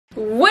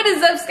What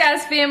is up,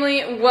 Scats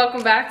family?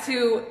 Welcome back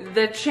to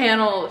the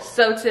channel.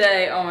 So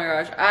today, oh my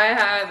gosh, I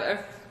have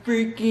a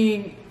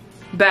freaking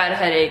bad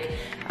headache.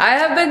 I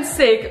have been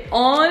sick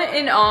on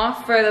and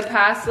off for the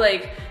past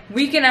like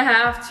week and a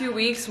half, 2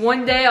 weeks.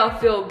 One day I'll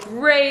feel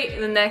great,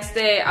 the next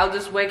day I'll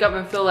just wake up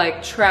and feel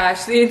like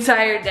trash the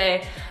entire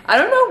day. I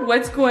don't know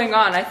what's going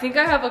on. I think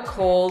I have a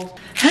cold,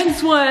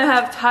 hence why I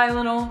have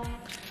Tylenol.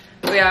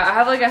 But yeah, I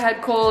have like a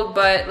head cold,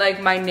 but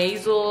like my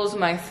nasals,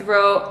 my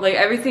throat, like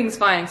everything's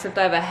fine except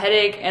I have a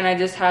headache and I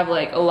just have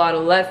like a lot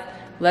of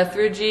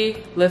lethargy.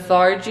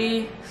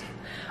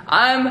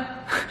 I'm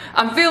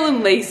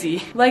feeling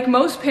lazy. Like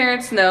most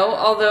parents know,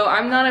 although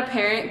I'm not a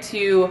parent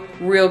to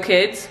real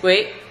kids.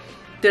 Wait,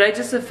 did I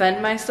just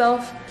offend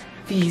myself?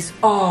 These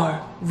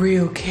are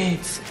real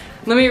kids.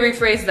 Let me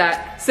rephrase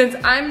that. Since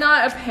I'm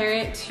not a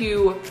parent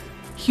to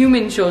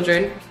human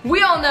children,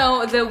 we all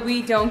know that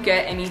we don't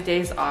get any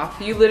days off.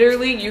 You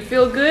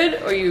feel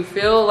good or you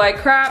feel like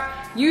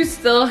crap, you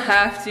still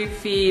have to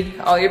feed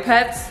all your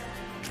pets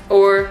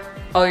or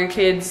all your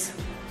kids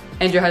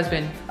and your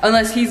husband.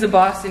 Unless he's a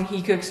boss and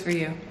he cooks for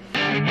you.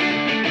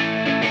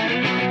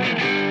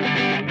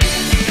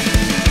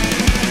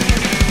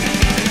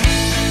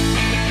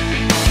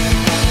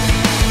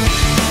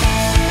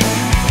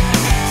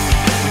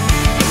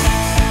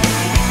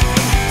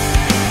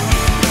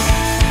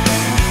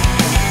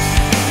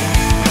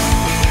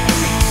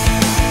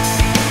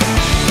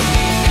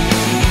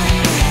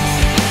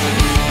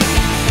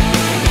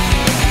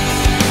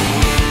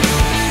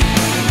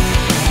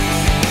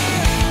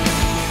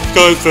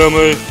 Go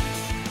family.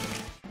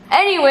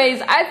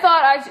 Anyways, I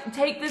thought I should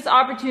take this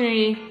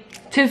opportunity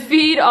to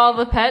feed all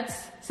the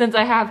pets since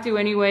I have to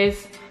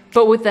anyways,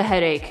 but with the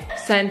headache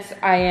since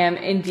I am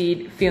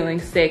indeed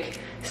feeling sick.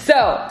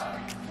 So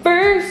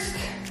first,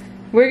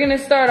 we're gonna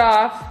start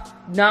off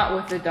not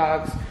with the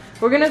dogs.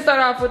 We're gonna start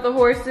off with the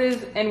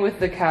horses and with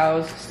the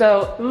cows.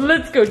 So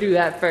let's go do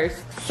that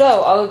first. So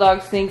all the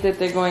dogs think that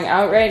they're going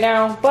out right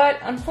now, but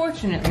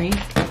unfortunately,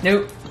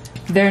 nope,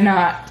 they're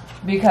not.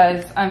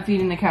 Because I'm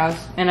feeding the cows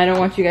and I don't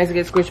want you guys to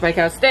get squished by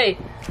cows. Stay!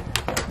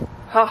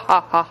 Ha ha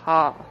ha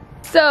ha.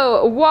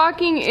 So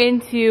walking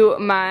into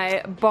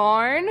my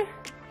barn,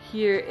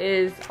 here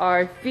is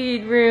our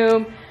feed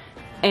room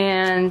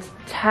and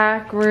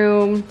tack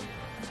room.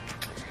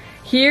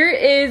 Here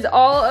is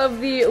all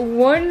of the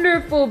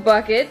wonderful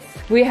buckets.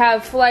 We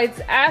have Flight's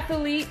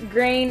Athlete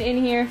grain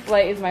in here.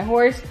 Flight is my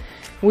horse.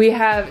 We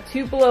have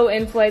Tupelo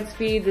and Flight's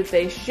feed that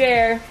they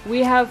share.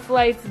 We have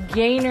Flight's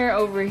gainer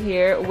over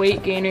here,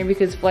 weight gainer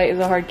because Flight is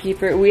a hard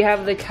keeper. We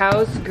have the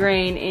cow's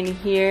grain in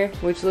here,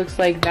 which looks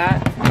like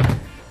that.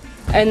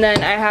 And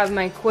then I have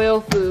my quail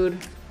food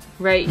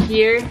right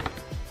here.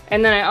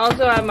 And then I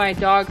also have my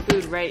dog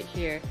food right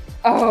here.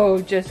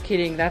 Oh, just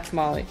kidding, that's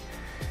Molly.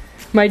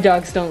 My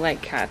dogs don't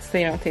like cats,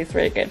 they don't taste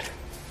very good.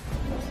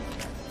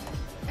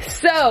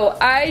 So,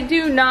 I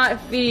do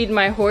not feed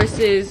my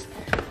horses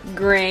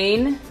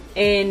grain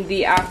in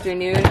the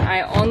afternoon.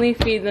 I only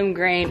feed them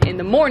grain in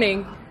the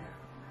morning,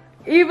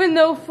 even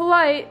though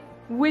Flight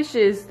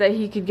wishes that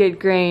he could get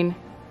grain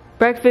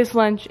breakfast,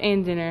 lunch,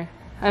 and dinner.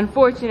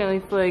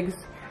 Unfortunately, Fligs,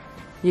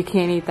 you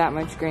can't eat that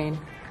much grain,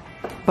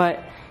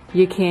 but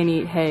you can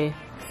eat hay.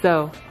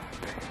 So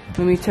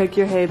let me check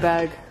your hay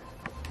bag.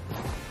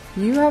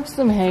 You have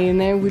some hay in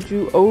there, would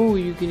you? Oh,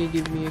 you're gonna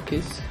give me a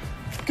kiss.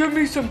 Give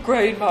me some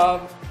grain,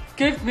 Mom.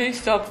 Give me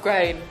some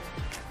grain.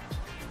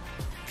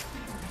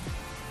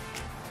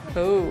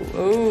 Oh,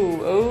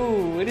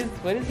 what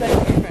is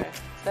that camera?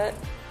 Is that?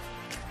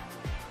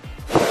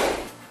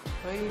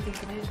 What do you think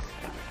it is?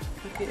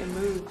 Look, it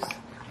moves.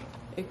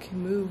 It can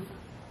move.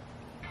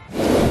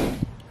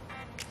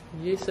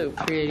 You're so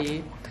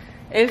pretty.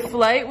 If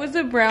Flight was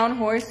a brown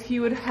horse, he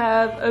would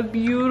have a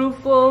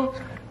beautiful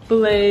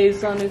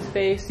blaze on his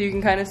face. You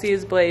can kind of see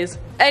his blaze.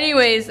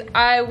 Anyways,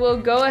 I will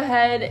go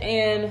ahead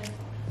and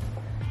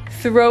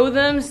throw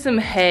them some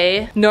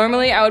hay.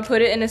 Normally I would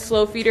put it in a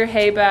slow feeder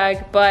hay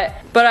bag, but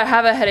I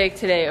have a headache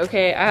today,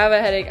 okay? I have a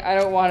headache, I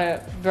don't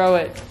wanna throw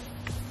it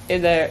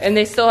in there. And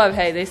they still have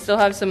hay, they still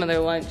have some of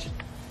their lunch.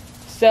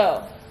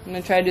 So, I'm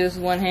gonna try to do this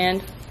with one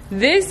hand.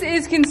 This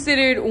is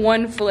considered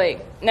one flake.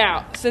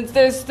 Now, since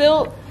there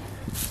still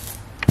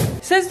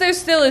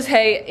is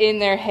hay in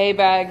their hay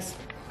bags,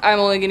 I'm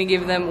only gonna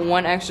give them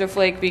one extra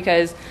flake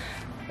because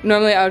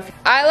normally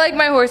I like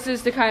my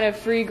horses to kind of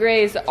free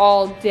graze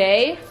all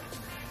day.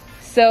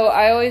 So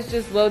I always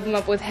just load them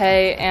up with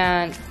hay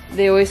and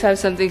they always have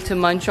something to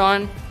munch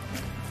on.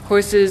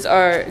 Horses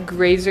are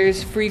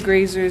grazers, free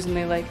grazers, and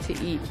they like to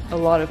eat a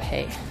lot of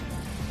hay.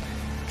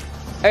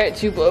 All right,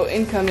 Tupelo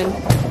incoming.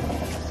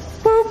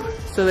 Boop.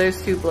 So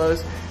there's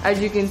Tupelos. As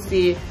you can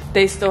see,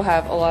 they still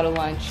have a lot of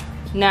lunch.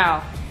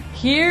 Now,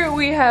 here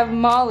we have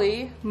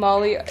Molly.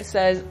 Molly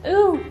says,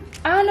 "Ooh,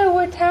 I know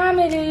what time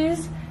it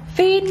is.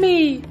 Feed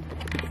me."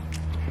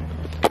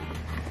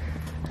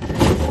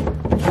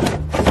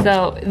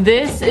 So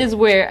this is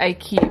where I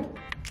keep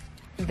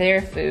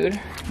their food.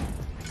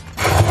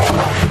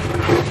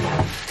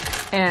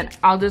 And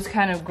I'll just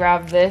kind of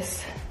grab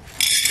this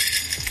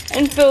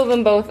and fill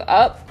them both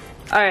up.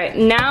 All right,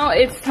 now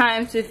it's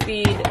time to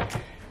feed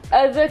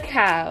the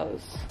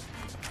cows.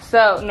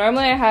 So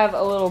normally I have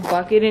a little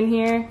bucket in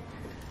here.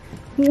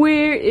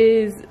 Where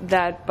is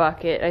that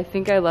bucket? I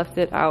think I left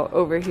it out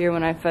over here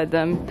when I fed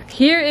them.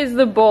 Here is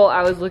the bowl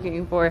I was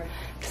looking for.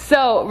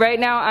 So right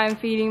now I'm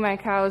feeding my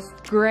cows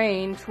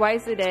grain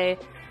twice a day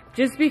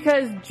just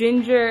because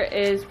Ginger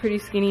is pretty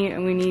skinny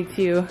and we need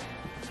to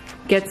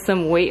get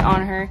some weight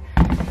on her.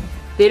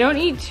 They don't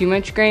eat too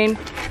much grain.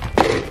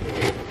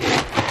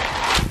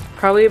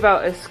 Probably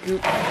about a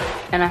scoop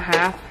and a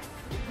half.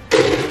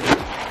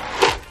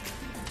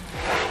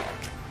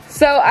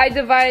 So I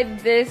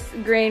divide this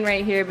grain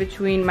right here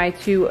between my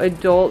 2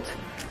 adult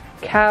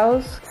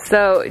cows.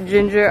 So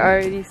Ginger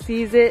already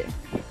sees it.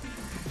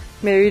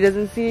 Mary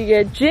doesn't see it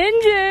yet.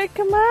 Ginger,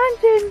 come on,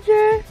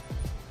 Ginger.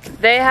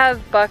 They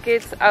have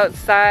buckets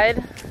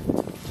outside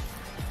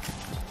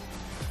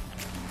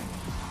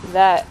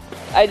that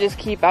I just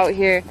keep out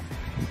here.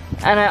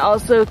 And I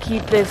also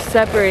keep this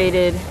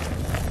separated.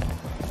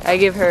 I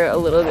give her a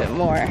little bit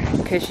more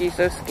because she's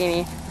so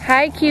skinny.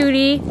 Hi,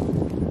 cutie.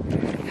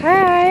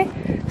 Hi.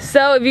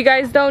 So if you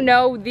guys don't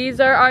know, these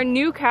are our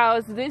new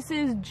cows. This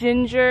is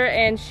Ginger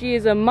and she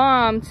is a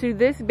mom to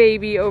this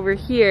baby over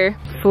here.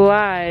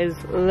 Flies,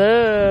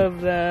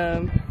 love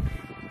them.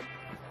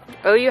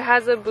 Oh, you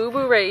has a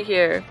boo-boo right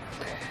here.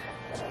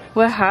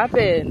 What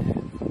happened?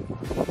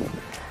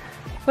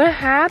 What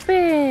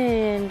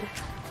happened?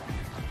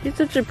 You're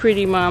such a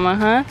pretty mama,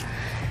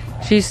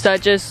 huh? She's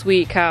such a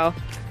sweet cow.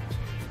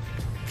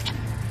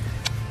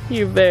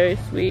 You're very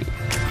sweet.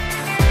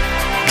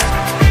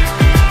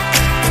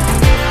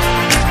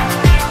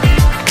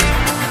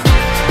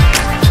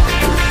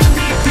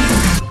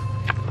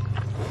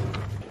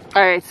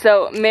 Alright,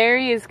 so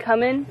Mary is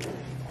coming.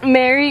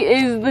 Mary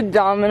is the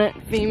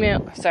dominant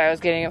female. Sorry, I was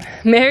getting him.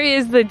 Mary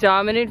is the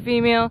dominant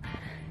female,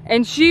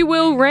 and she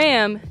will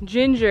ram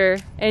Ginger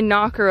and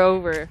knock her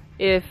over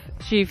if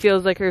she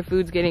feels like her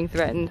food's getting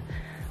threatened.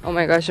 Oh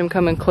my gosh, I'm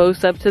coming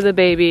close up to the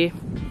baby.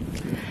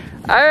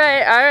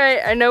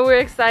 Alright, I know we're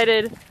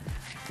excited.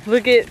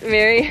 Look at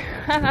Mary.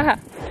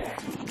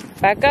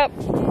 Back up.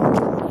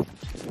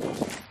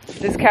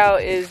 This cow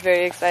is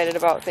very excited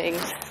about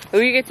things. Oh,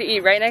 you get to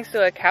eat right next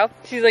to a cow?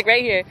 She's like,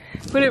 right here.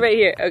 Put it right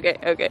here.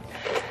 Okay.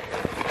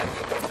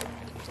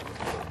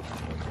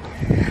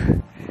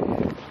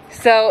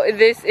 So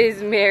this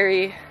is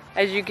Mary.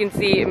 As you can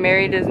see,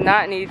 Mary does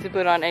not need to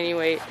put on any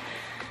weight.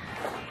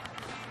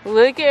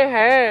 Look at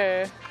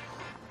her.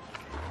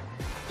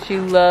 She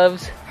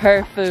loves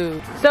her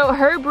food. So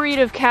her breed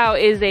of cow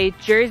is a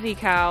Jersey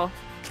cow.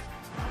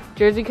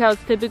 Jersey cows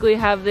typically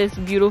have this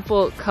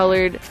beautiful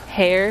colored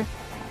hair.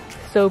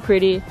 So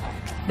pretty.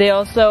 They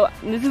also,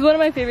 this is one of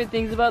my favorite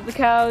things about the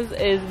cows,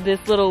 is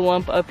this little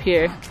lump up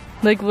here.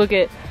 Like, look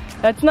at,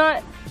 that's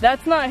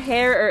not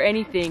hair or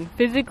anything.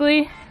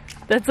 Physically,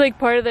 that's like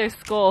part of their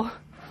skull.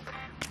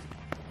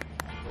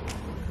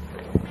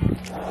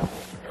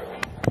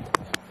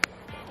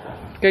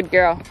 Good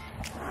girl.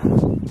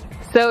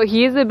 So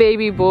he's a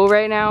baby bull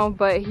right now,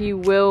 but he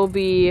will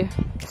be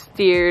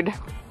steered,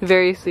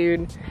 very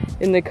soon,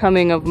 in the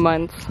coming of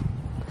months.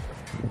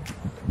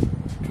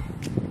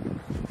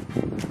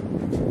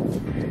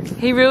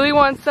 He really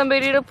wants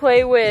somebody to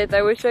play with.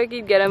 I wish I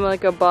could get him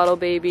like a bottle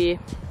baby.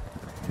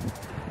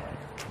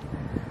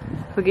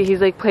 Look at, he's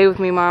like, play with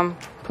me, Mom.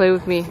 Play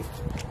with me.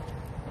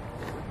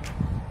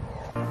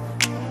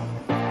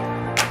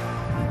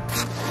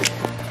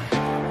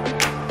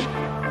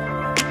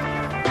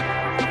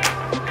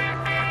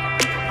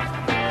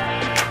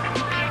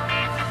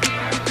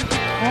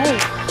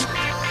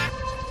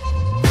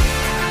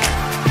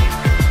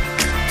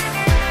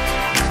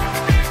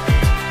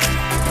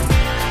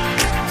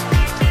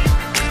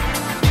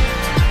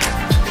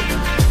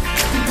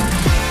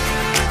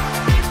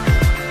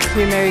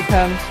 Here Mary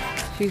comes.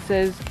 She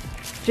says,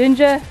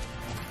 Ginger,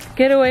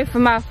 get away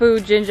from my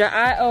food, Ginger.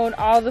 I own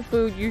all the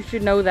food. You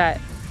should know that.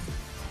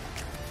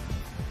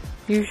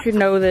 You should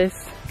know this.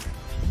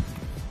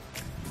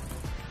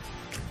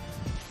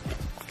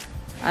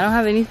 I don't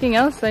have anything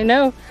else, I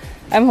know.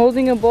 I'm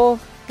holding a bowl.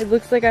 It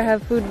looks like I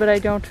have food, but I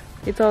don't.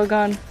 It's all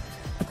gone.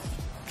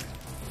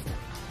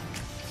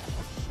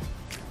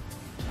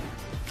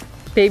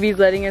 Baby's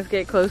letting us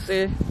get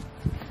closer.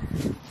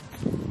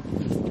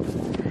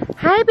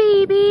 Hi,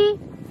 baby.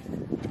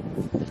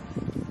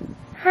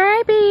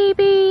 Hi,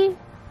 baby.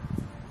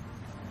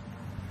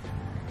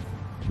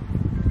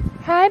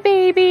 Hi,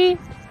 baby.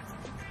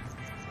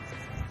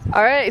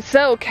 All right,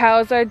 so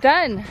cows are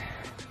done.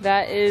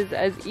 That is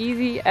as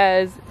easy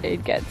as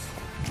it gets.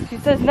 She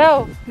says,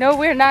 no,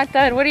 we're not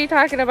done. What are you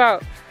talking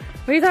about?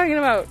 What are you talking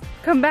about?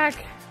 Come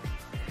back.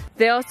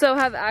 They also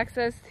have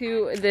access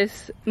to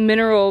this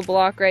mineral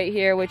block right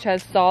here, which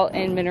has salt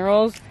and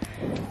minerals,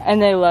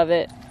 and they love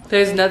it.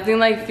 There's nothing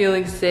like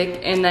feeling sick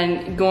and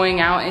then going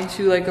out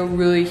into like a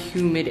really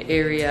humid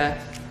area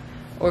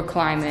or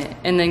climate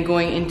and then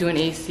going into an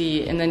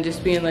AC and then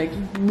just being like,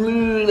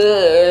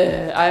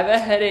 bleh, I have a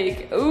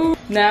headache. Ooh.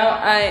 Now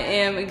I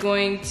am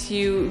going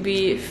to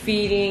be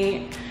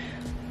feeding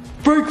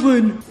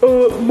Franklin.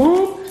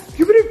 Mom,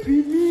 You better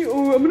feed me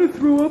or I'm gonna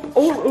throw up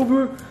all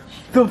over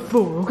the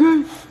floor,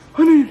 okay?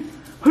 I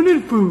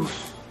need food.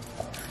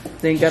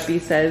 Then Guppy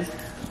says,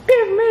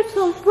 give me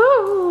some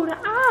food,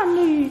 I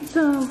need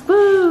some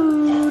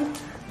food.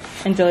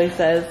 And Jelly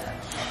says,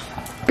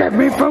 Get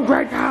me food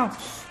right now.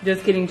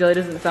 just kidding, Jelly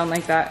doesn't sound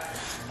like that.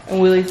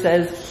 And Willie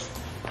says,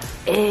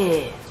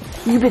 Hey,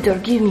 you better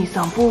give me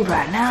some food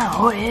right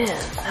now, or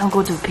else I'm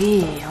going to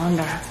pee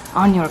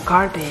on your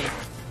carpet.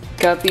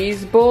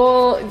 Guppy's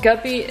bowl.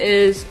 Guppy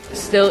is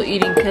still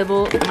eating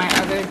kibble. My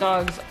other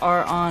dogs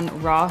are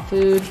on raw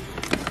food.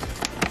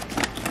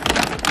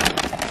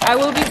 I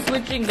will be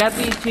switching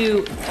Guppy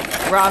to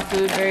raw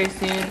food very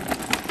soon.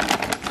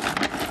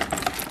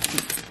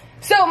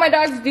 So my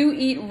dogs do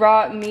eat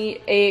raw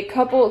meat a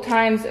couple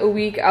times a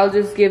week. I'll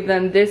just give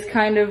them this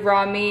kind of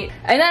raw meat.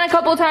 And then a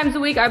couple times a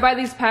week I buy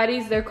these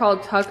patties. They're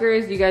called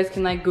Tuckers. You guys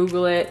can like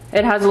Google it.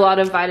 It has a lot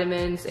of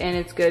vitamins and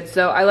it's good.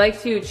 So I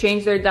like to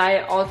change their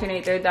diet,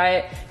 alternate their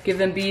diet, give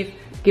them beef,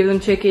 give them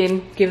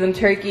chicken, give them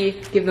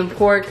turkey, give them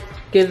pork,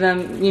 give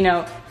them, you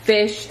know,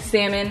 fish,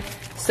 salmon.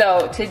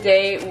 So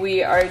today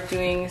we are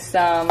doing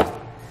some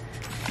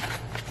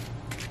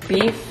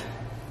beef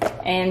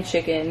and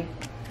chicken.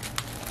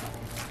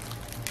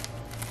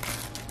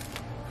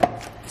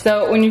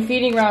 So when you're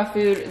feeding raw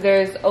food,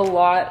 there's a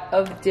lot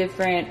of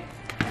different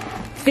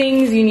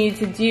things you need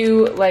to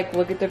do, like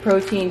look at the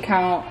protein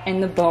count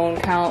and the bone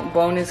count.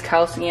 Bone is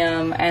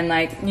calcium, and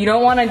like you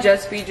don't want to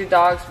just feed your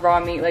dogs raw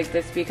meat like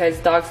this because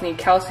dogs need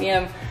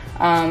calcium.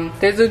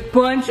 There's a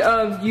bunch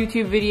of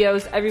YouTube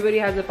videos. Everybody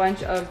has a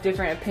bunch of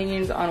different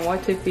opinions on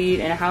what to feed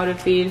and how to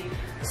feed.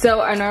 So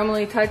I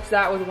normally touch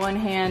that with one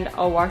hand.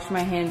 I'll wash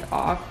my hands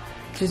off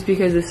just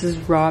because this is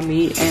raw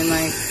meat, and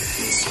like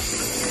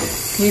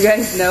you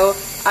guys know,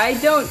 I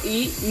don't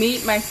eat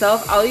meat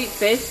myself. I'll eat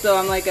fish, so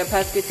I'm like a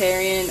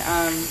pescatarian.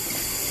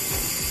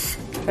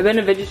 I've been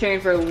a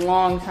vegetarian for a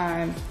long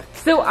time.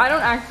 So I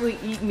don't actually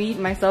eat meat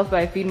myself, but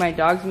I feed my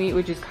dogs meat,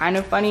 which is kind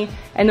of funny.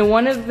 And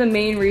one of the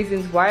main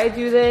reasons why I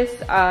do this,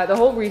 the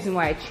whole reason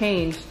why I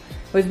changed,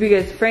 was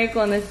because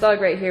Franklin, this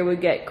dog right here,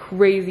 would get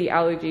crazy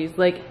allergies,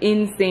 like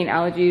insane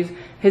allergies.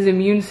 His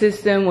immune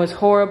system was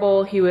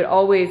horrible. He would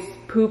always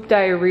poop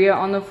diarrhea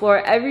on the floor.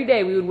 Every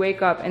day we would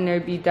wake up and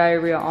there'd be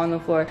diarrhea on the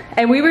floor.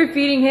 And we were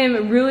feeding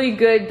him really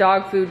good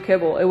dog food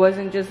kibble. It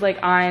wasn't just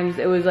like Iams,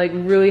 it was like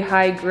really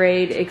high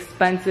grade,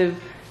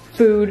 expensive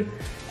food.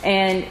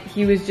 And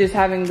he was just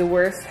having the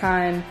worst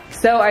time.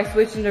 So I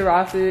switched into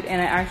raw food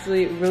and I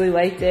actually really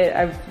liked it.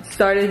 I've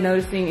started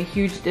noticing a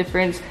huge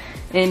difference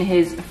in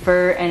his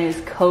fur and his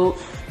coat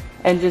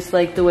and just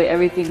like the way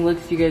everything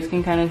looks. You guys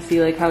can kind of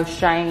see like how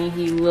shiny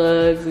he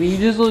looks. He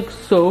just looks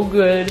so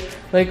good,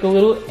 like a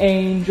little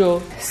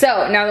angel.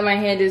 So now that my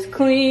hand is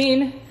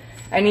clean,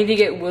 I need to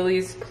get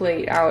Willie's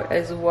plate out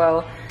as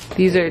well.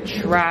 These are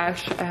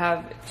trash. I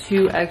have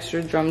 2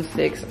 extra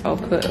drumsticks I'll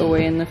put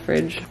away in the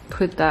fridge.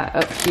 Put that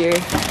up here.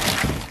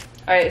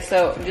 Alright,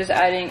 so I'm just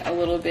adding a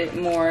little bit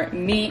more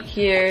meat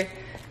here,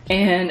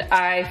 and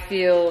I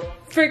feel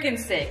freaking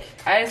sick.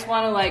 I just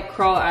want to like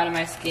crawl out of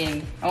my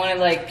skin. I want to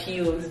like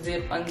peel,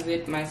 zip,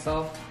 unzip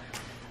myself.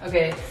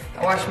 Okay,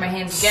 I wash my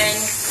hands again.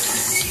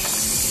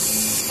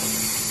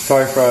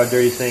 Sorry for a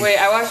dirty thing. Wait,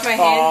 I wash my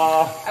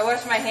hands. I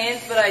wash my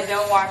hands, but I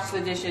don't wash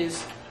the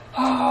dishes.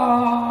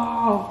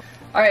 Oh.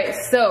 Alright,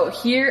 so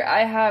here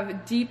I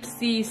have deep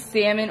sea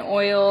salmon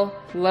oil.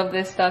 Love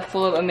this stuff,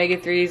 full of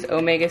omega-3s,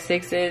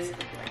 omega-6s.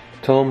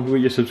 Tell them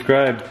you're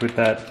subscribed with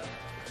that.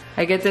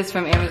 I get this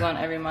from Amazon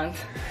every month.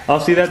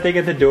 I'll see that thing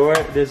at the door.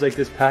 There's like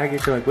this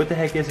package. I'm like, what the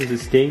heck is this? It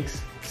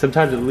stinks.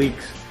 Sometimes it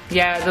leaks.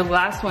 Yeah, the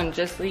last one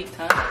just leaked,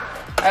 huh?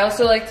 I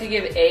also like to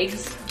give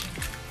eggs.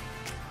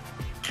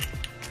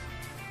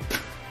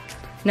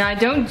 Now I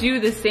don't do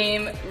the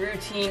same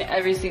routine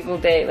every single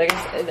day. Like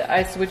I said,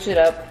 I switch it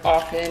up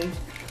often.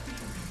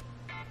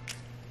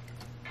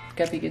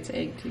 Guppy gets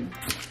egg too.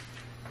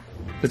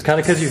 It's kind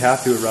of because you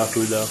have to with raw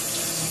food though.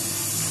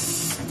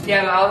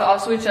 Yeah, but I'll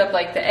switch up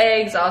like the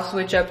eggs, I'll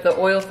switch up the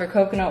oil for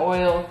coconut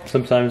oil.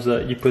 Sometimes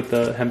you put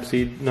the hemp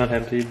seed, not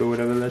hemp seed, but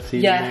whatever that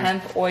seed Yeah, is.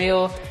 hemp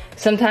oil.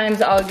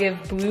 Sometimes I'll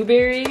give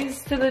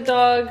blueberries to the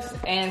dogs,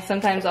 and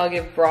sometimes I'll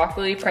give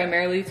broccoli,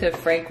 primarily to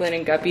Franklin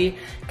and Guppy.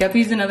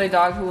 Guppy's another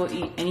dog who will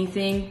eat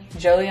anything.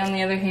 Jelly, on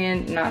the other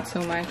hand, not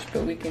so much,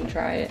 but we can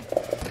try it.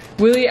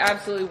 Willie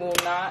absolutely will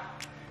not.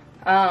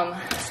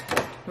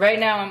 Right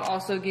now I'm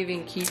also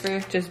giving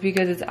kefir just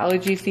because it's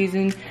allergy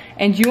season.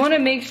 And you want to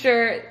make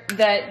sure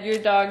that your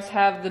dogs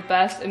have the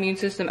best immune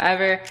system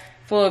ever,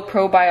 full of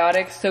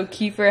probiotics. So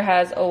kefir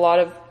has a lot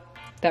of,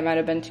 that might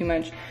have been too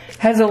much,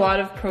 has a lot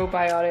of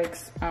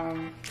probiotics.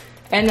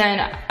 And then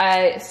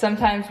I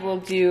sometimes will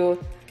do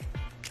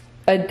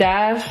a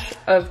dash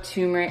of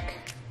turmeric.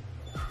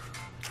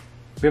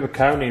 We have a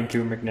cow named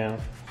Turmeric now.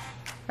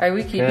 Are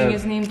we keeping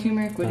his name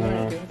Turmeric? What do you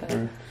want to do with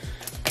that?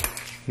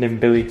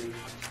 Named Billy.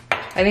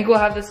 I think we'll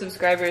have the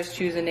subscribers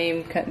choose a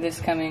name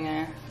this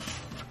coming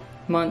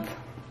month.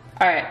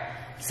 Alright,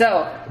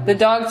 so the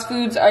dog's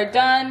foods are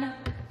done.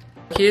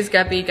 Here's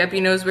Guppy.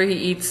 Guppy knows where he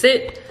eats.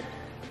 Sit.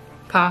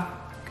 Pa.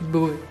 Good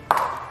boy.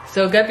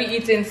 So Guppy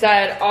eats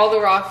inside, all the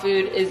raw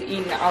food is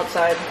eaten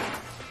outside.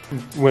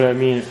 What I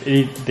mean,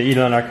 they eat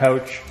on our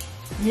couch.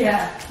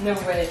 Yeah, no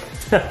way.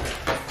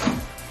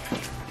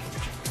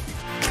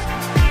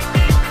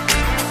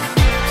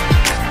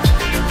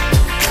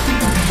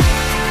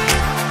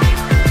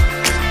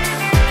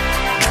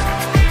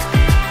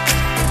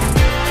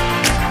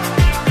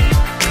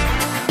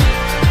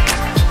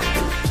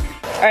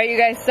 Alright you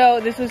guys, so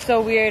this was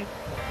so weird.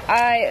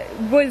 I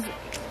was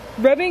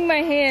rubbing my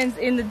hands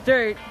in the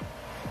dirt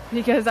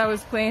because I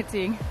was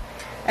planting.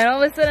 And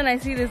all of a sudden I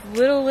see this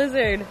little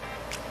lizard.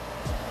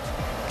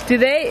 Do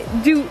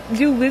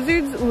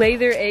lizards lay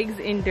their eggs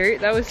in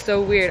dirt? That was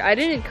so weird. I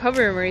didn't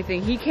cover him or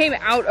anything. He came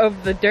out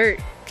of the dirt.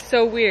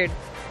 So weird.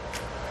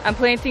 I'm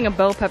planting a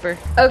bell pepper.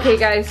 Okay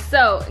guys,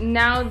 so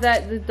now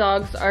that the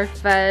dogs are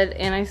fed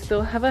and I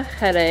still have a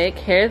headache,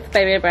 here's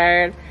baby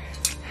bird.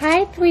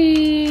 Hi,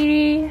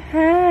 sweetie.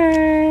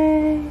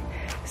 Hi.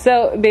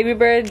 So, baby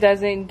bird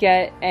doesn't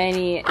get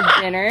any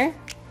dinner.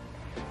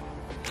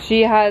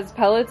 She has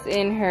pellets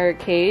in her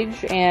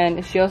cage,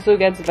 and she also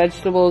gets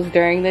vegetables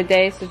during the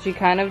day, so she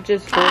kind of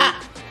just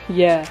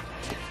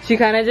she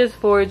kind of just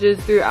forages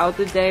throughout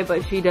the day,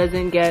 but she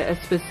doesn't get a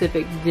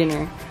specific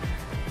dinner.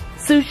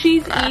 So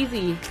she's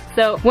easy.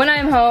 So when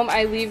I'm home,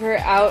 I leave her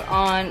out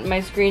on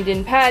my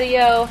screened-in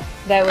patio.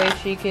 That way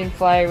she can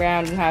fly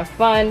around and have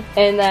fun.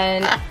 And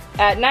then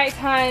at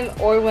nighttime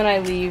or when I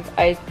leave,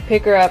 I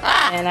pick her up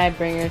and I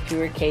bring her to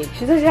her cage.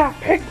 She says, yeah,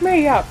 pick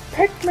me up,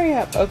 pick me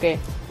up. Okay.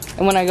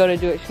 And when I go to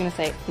do it, she's gonna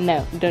say,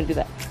 no, don't do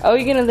that. Oh,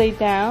 you're gonna lay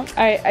down?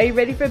 All right, are you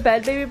ready for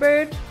bed, baby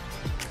bird?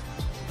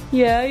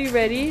 Yeah, you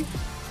ready?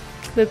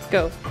 Let's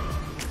go.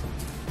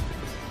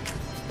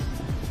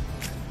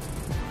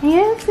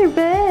 Yes, your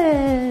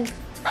bed.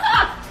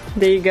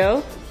 There you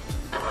go.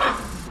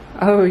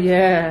 Oh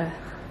yeah.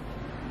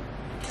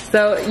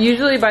 So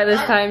usually by this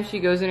time she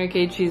goes in her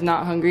cage, she's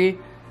not hungry.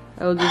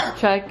 I'll just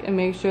check and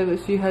make sure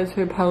that she has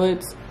her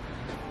pellets.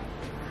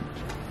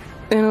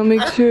 And I'll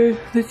make sure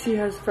that she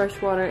has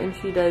fresh water, and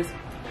she does.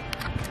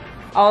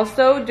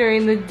 Also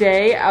during the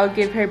day, I'll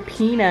give her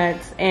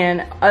peanuts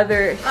and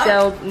other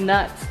shelled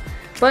nuts.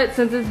 But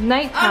since it's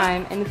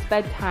nighttime and it's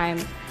bedtime,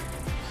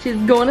 she's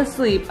going to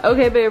sleep.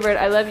 Okay, baby bird,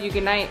 I love you,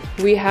 good night.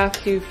 We have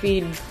to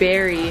feed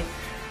Barry.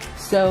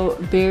 So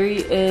Barry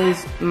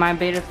is my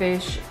betta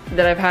fish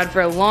that I've had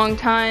for a long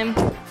time.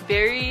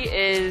 Barry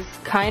is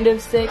kind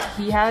of sick.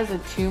 He has a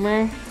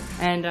tumor,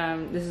 and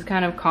this is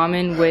kind of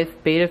common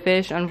with betta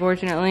fish,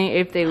 unfortunately.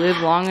 If they live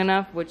long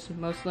enough, which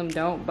most of them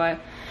don't, but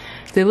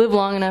if they live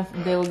long enough,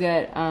 they'll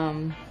get,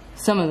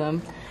 some of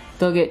them,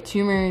 they'll get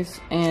tumors,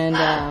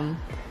 and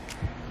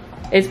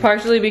it's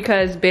partially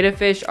because betta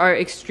fish are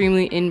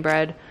extremely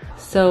inbred.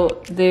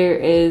 So there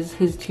is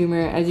his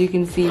tumor. As you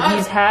can see,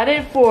 he's had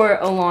it for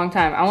a long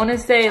time. I want to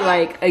say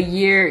like a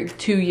year,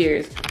 2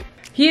 years.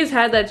 He has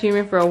had that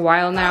tumor for a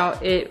while now.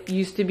 It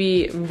used to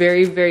be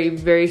very, very,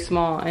 very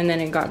small, and then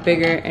it got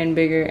bigger and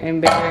bigger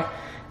and bigger.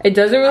 It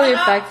doesn't really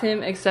affect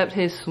him except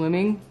his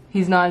swimming.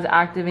 He's not as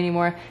active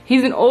anymore.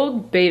 He's an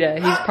old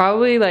beta. He's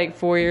probably like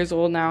 4 years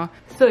old now.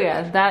 So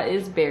yeah, that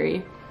is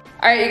Barry.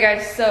 All right, you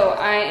guys, so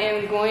I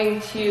am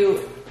going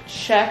to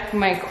check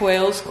my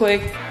quails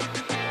quick.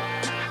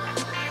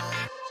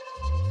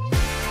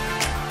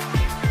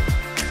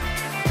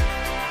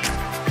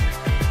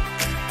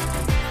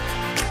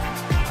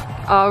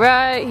 All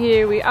right,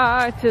 here we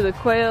are to the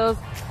quails.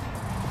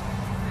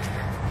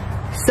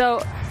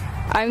 So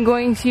I'm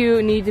going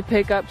to need to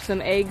pick up some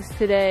eggs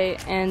today,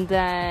 and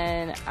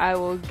then I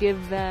will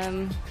give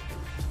them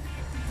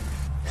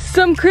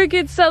some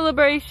cricket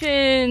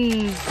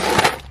celebrations.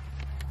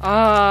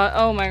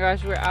 Oh my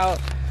gosh, we're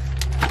out.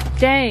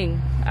 Dang.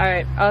 All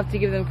right, I'll have to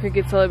give them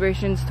cricket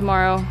celebrations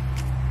tomorrow.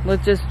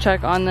 Let's just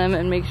check on them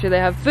and make sure they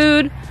have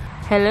food.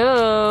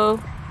 Hello.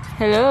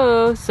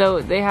 Hello.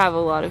 So they have a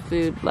lot of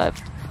food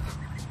left,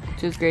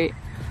 which is great.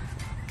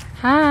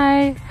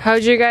 Hi.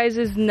 How's your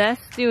guys'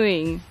 nest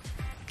doing?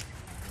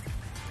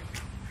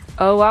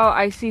 Oh wow,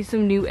 I see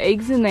some new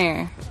eggs in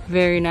there.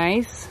 Very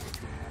nice.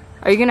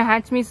 Are you gonna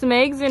hatch me some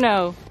eggs or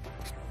no?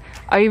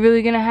 Are you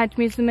really gonna hatch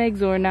me some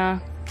eggs or nah?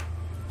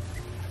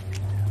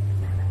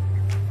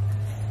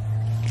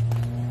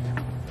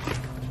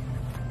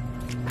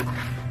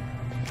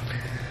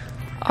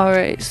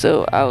 Alright,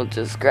 so I'll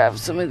just grab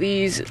some of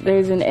these.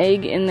 There's an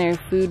egg in their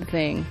food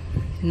thing.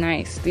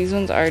 Nice. These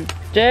ones are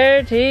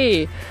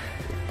dirty.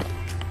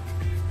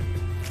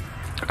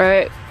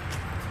 Alright.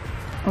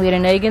 We got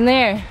an egg in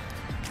there.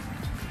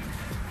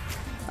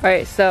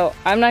 Alright, so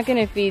I'm not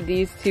gonna feed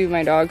these to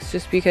my dogs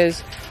just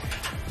because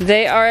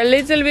they are a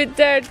little bit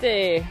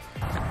dirty.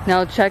 Now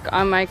I'll check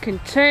on my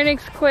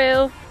Conturnix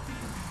quail.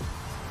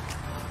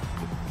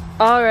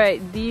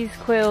 Alright, these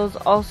quails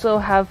also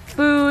have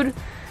food.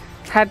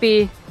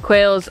 Happy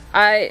quails.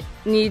 I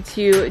need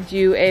to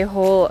do a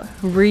whole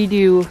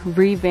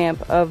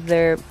revamp of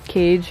their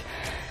cage.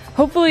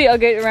 Hopefully I'll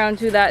get around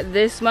to that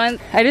this month.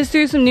 I just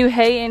threw some new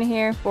hay in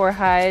here for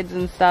hides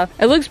and stuff.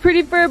 It looks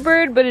pretty for a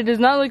bird, but it does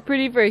not look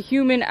pretty for a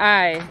human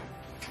eye.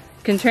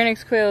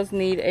 Conturnix quails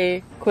need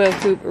a quail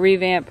coop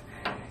revamp.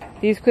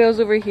 These quails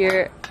over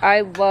here,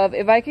 I love.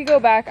 If I could go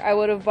back, I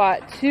would have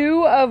bought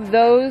 2 of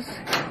those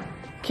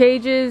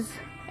cages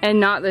and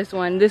not this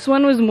one. This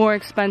one was more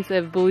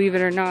expensive, believe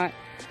it or not,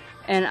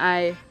 and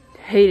I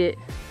hate it.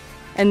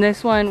 And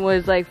this one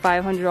was like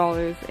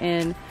 $500,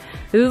 and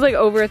this was like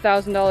over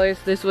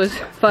 $1,000. This was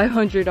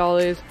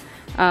 $500,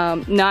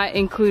 not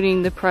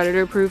including the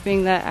predator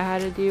proofing that I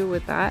had to do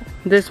with that.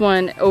 This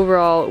one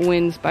overall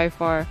wins by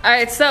far. All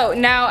right, so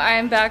now I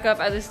am back up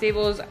at the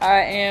stables. I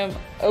am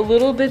a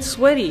little bit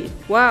sweaty.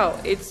 Wow,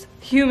 it's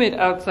humid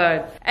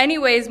outside.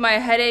 Anyways, my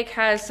headache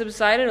has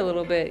subsided a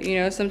little bit. You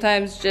know,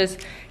 sometimes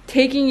just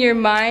taking your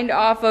mind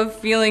off of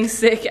feeling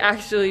sick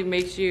actually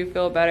makes you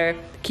feel better.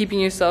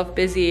 Keeping yourself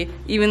busy,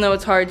 even though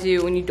it's hard to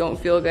when you don't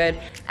feel good.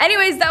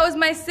 Anyways, that was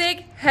my sick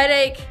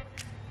headache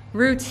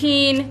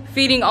routine,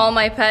 feeding all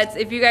my pets.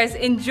 If you guys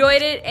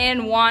enjoyed it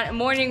and want a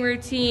morning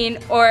routine,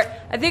 or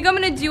I think I'm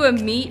gonna do a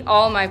meet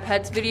all my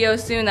pets video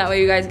soon. That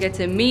way you guys get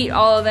to meet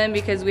all of them,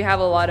 because we have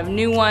a lot of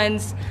new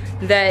ones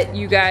that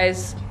you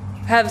guys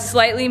have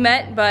slightly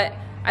met, but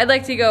I'd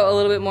like to go a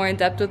little bit more in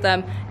depth with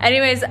them.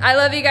 Anyways, I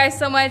love you guys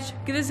so much.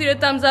 Give this video a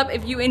thumbs up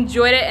if you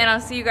enjoyed it, and I'll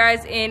see you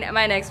guys in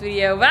my next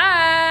video.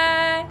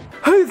 Bye!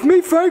 Hey, it's me,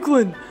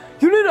 Franklin.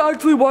 You need to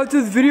actually watch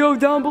this video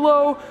down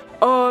below.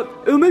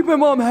 It'll make my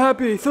mom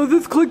happy. So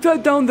just click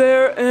that down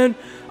there, and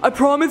I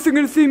promise you're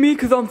gonna see me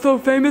because I'm so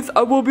famous.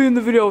 I will be in the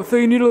video, so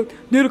you need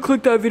to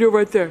click that video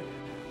right there.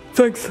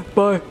 Thanks,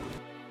 bye.